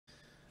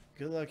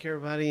Good luck,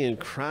 everybody, in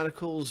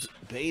Chronicles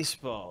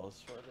baseball.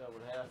 Let's find out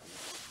what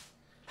happens.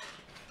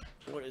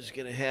 What is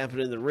going to happen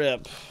in the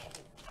rip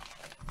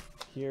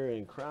here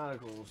in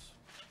Chronicles?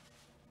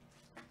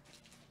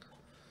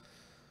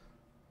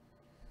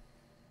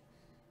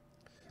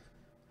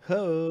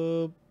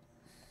 Hope.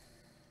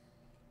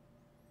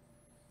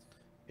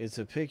 It's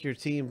a pick your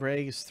team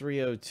break. It's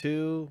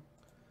 302.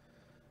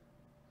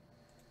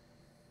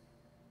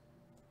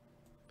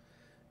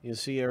 You can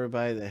see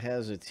everybody that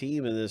has a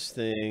team in this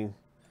thing.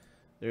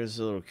 There's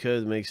a little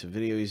code that makes a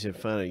video easy to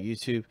find on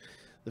YouTube.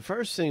 The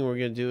first thing we're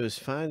going to do is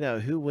find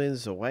out who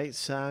wins the White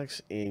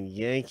Sox and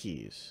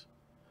Yankees.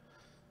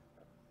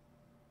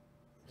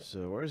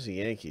 So where's the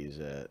Yankees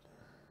at?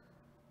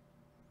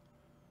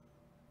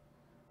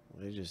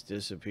 They just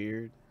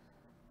disappeared.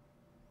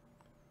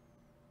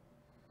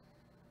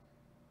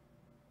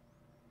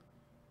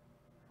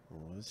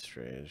 Oh, that's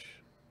strange.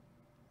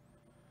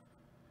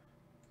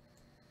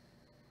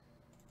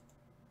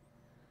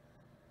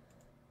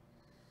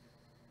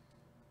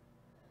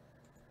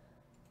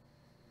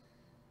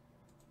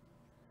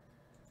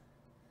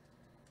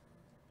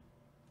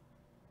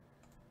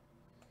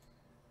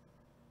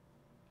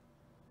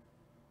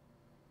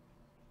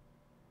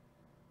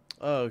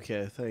 Oh,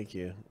 okay, thank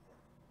you.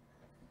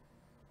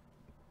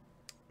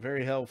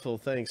 Very helpful.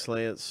 Thanks,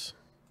 Lance.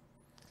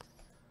 I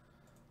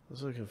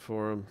was looking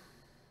for him.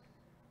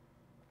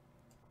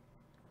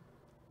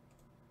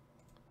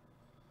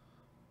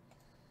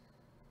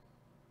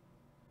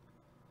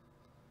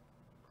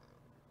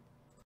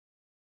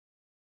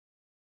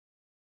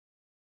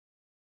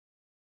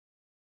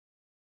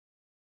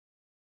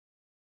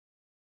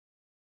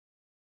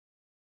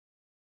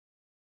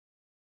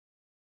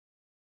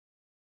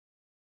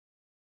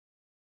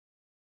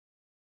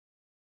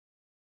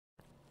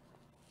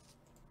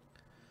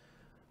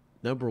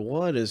 Number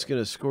 1 is going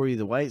to score you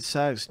the White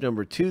Sox.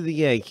 Number 2, the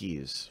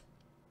Yankees.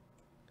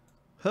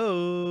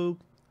 Ho!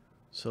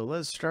 So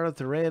let's start at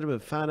the random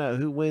and find out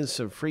who wins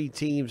some free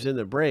teams in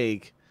the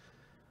break.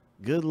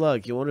 Good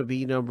luck. You want to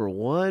be number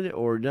 1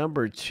 or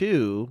number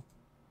 2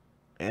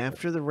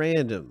 after the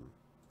random.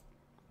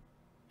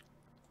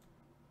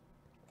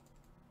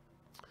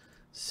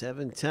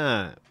 7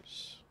 times.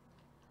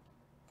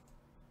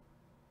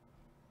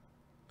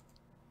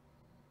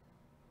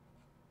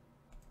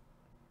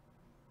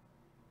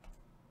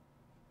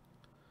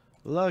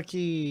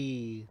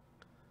 Lucky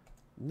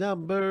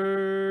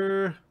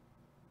number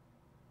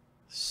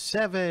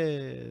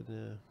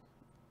 7.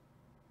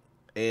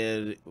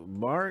 And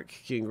Mark,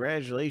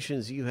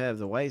 congratulations. You have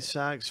the White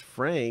Sox.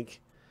 Frank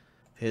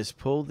has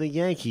pulled the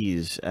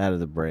Yankees out of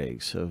the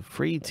break. So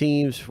free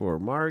teams for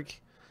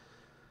Mark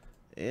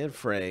and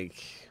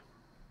Frank.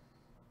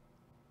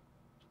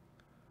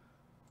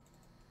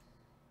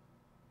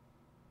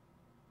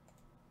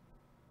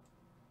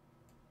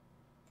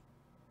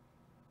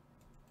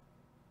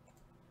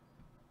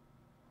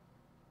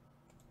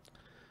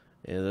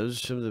 And those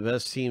are some of the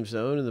best teams to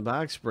own in the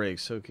box break.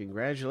 So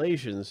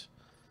congratulations.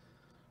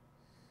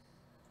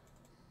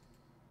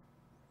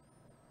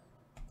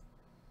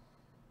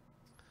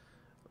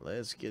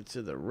 Let's get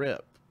to the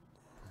rip.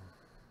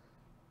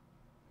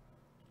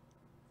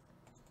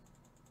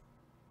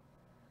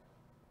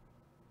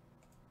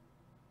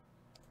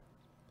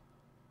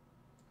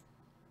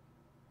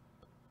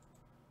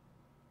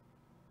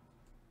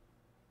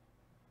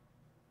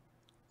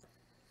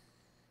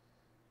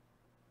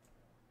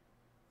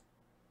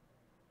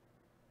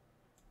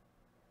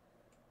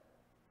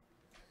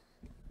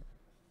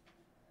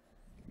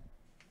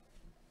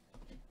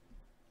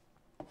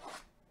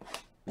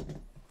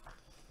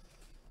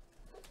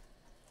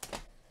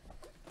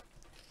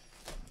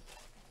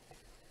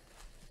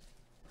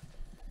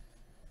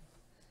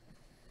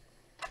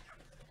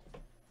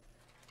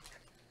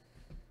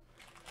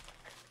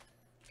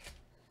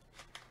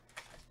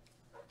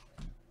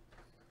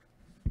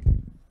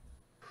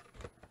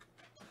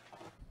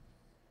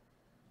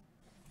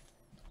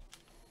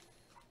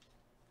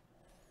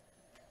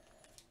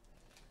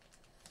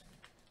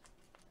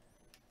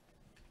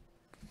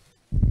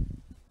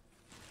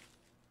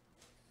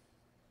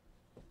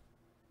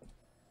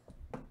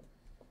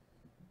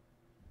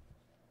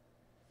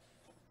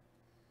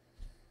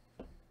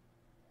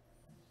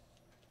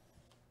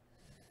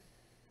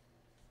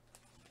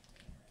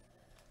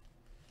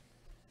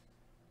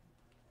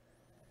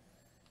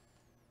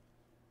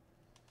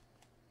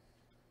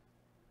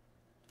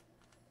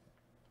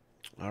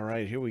 All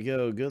right, here we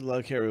go. Good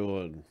luck,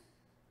 everyone.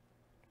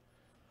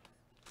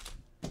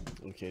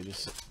 Okay,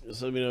 just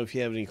let me know if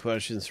you have any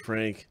questions,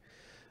 Frank.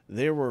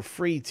 There were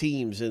free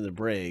teams in the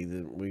break.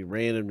 We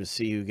ran them to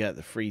see who got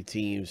the free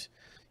teams.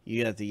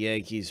 You got the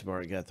Yankees.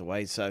 Mark got the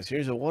White Sox.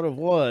 Here's a 1 of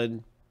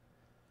 1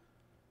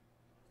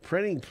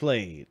 printing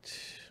plate.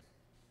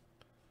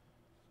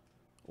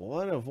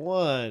 1 of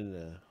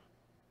 1.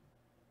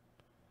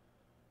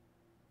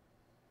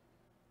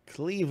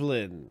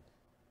 Cleveland.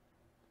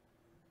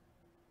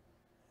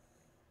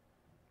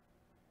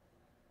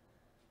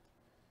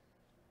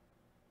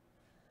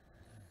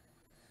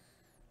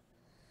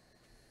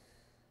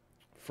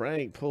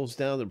 Frank pulls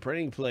down the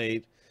printing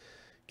plate.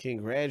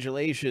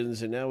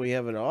 Congratulations, and now we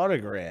have an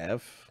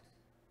autograph.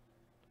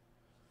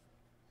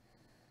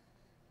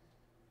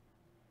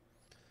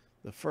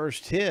 The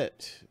first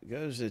hit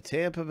goes to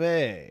Tampa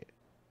Bay.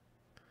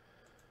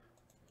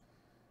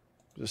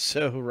 Just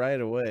so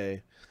right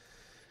away.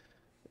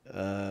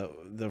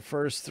 The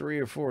first 3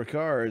 or 4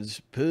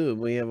 cards, boom,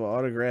 we have an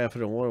autograph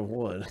and a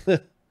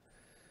 1/1.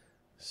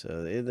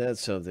 So isn't that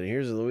something?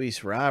 Here's a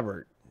Luis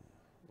Robert,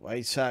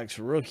 White Sox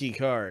rookie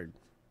card.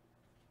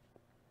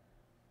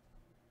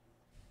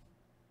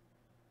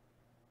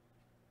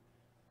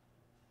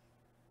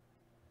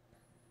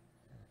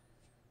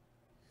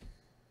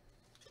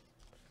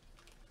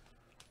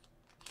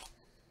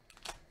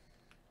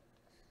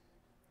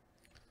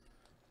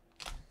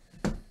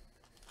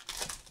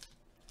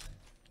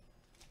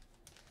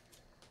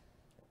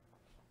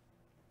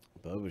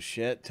 Bo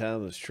Bichette,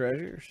 Timeless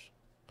Treasures.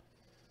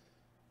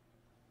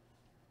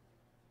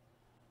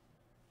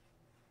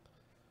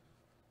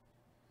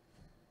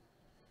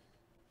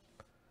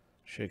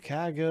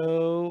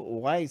 Chicago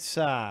White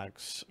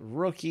Sox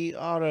rookie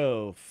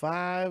auto,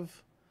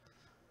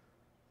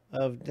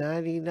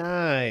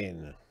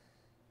 5/99.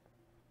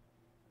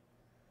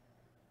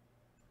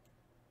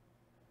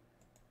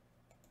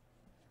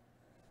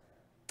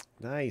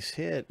 Nice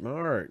hit,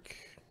 Mark.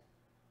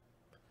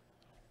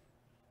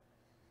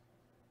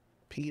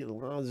 Pete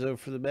Alonso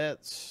for the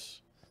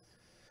Mets.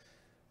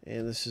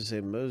 And this is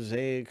a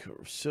Mosaic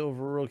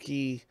silver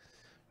rookie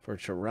for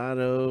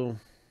Toronto.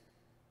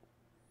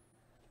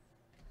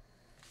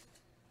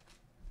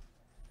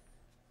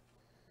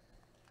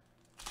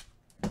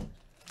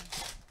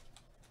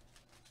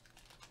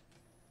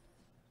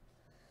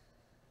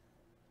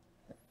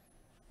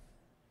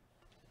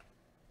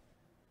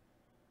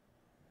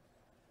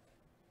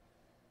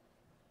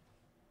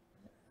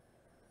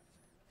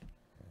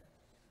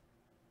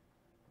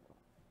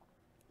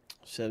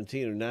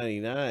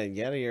 $17/99,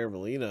 Yadier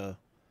Molina,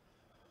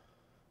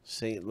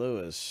 St.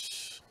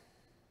 Louis.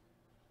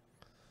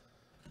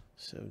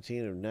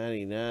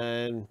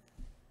 17/99.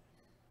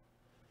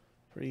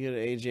 Pretty good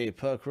AJ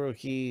Puck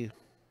rookie.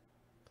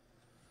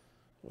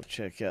 We'll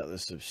check out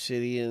this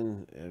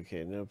Obsidian.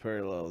 Okay, no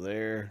parallel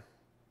there.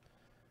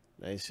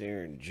 Nice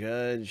Aaron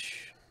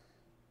Judge.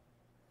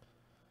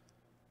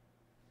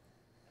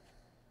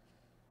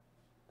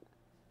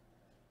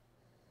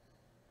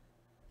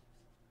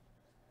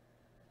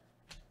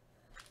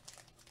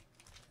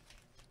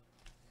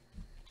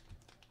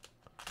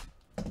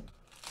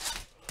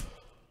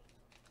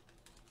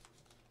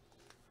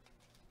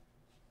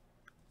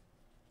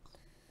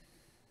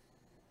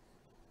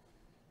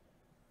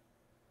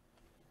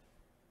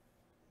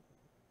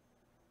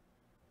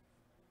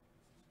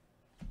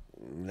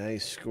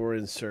 Nice score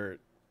insert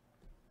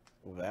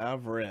with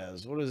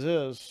Alvarez. What is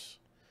this?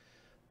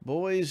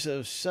 Boys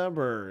of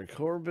Summer,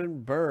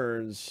 Corbin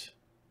Burns.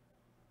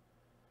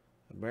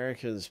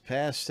 Americans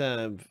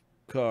Pastime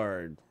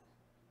card.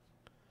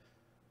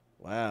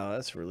 Wow,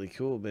 that's really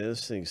cool, man.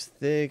 This thing's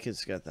thick.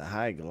 It's got the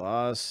high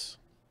gloss.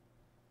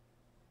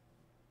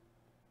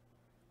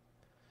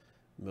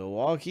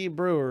 Milwaukee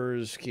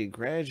Brewers,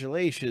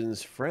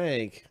 congratulations,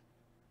 Frank.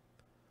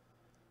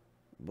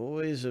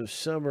 Boys of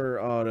Summer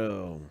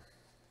auto.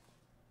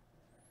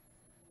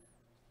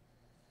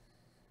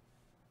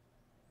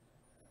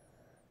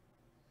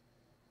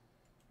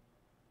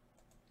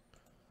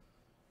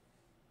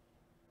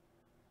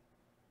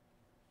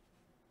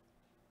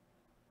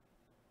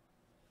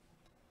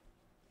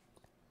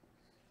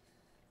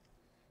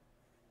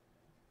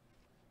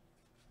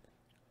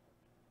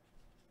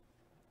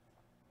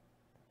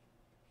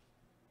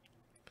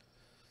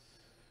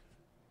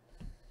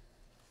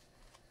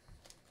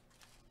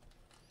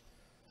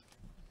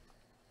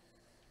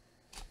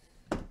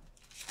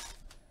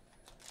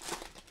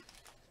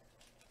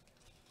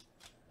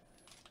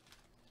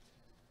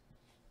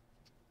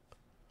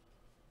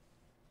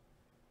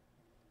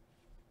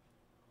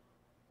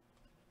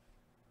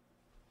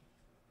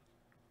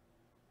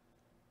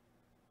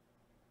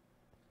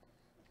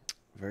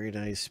 Very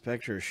nice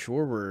Spectre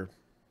Schwarber.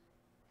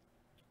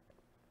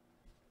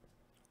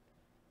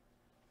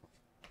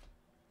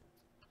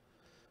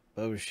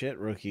 Bo Bichette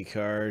rookie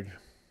card.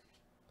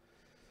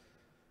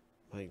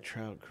 Mike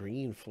Trout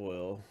green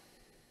foil.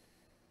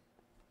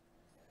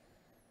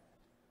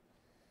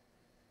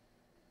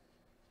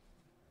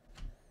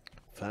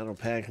 Final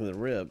pack in the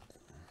rip.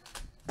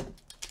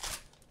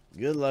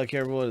 Good luck,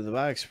 everyone, in the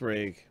box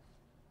break.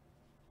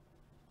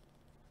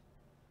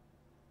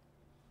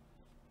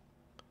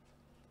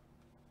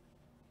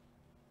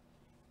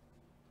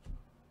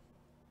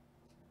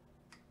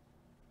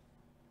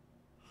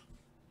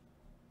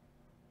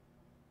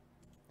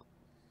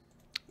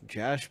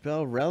 Josh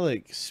Bell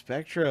Relic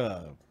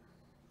Spectra.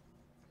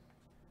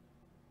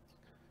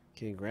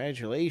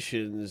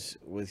 Congratulations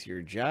with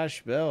your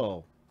Josh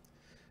Bell.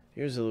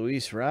 Here's a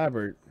Luis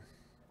Robert.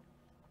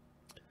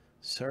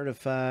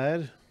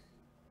 Certified.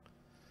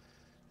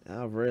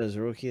 Alvarez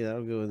rookie.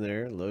 That'll go in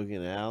there.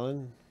 Logan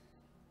Allen.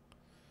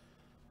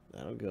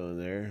 That'll go in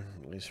there.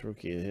 Nice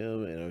rookie of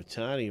him. And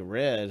Ohtani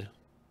red.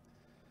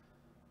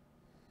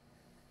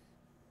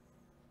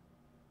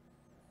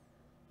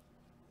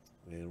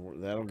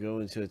 And that'll go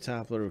into a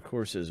top loader, of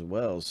course, as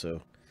well.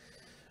 So,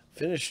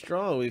 finished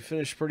strong. We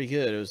finished pretty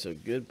good. It was a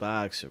good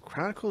box of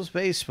Chronicles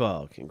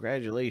Baseball.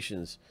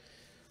 Congratulations.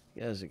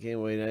 You guys came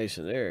away nice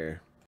in there.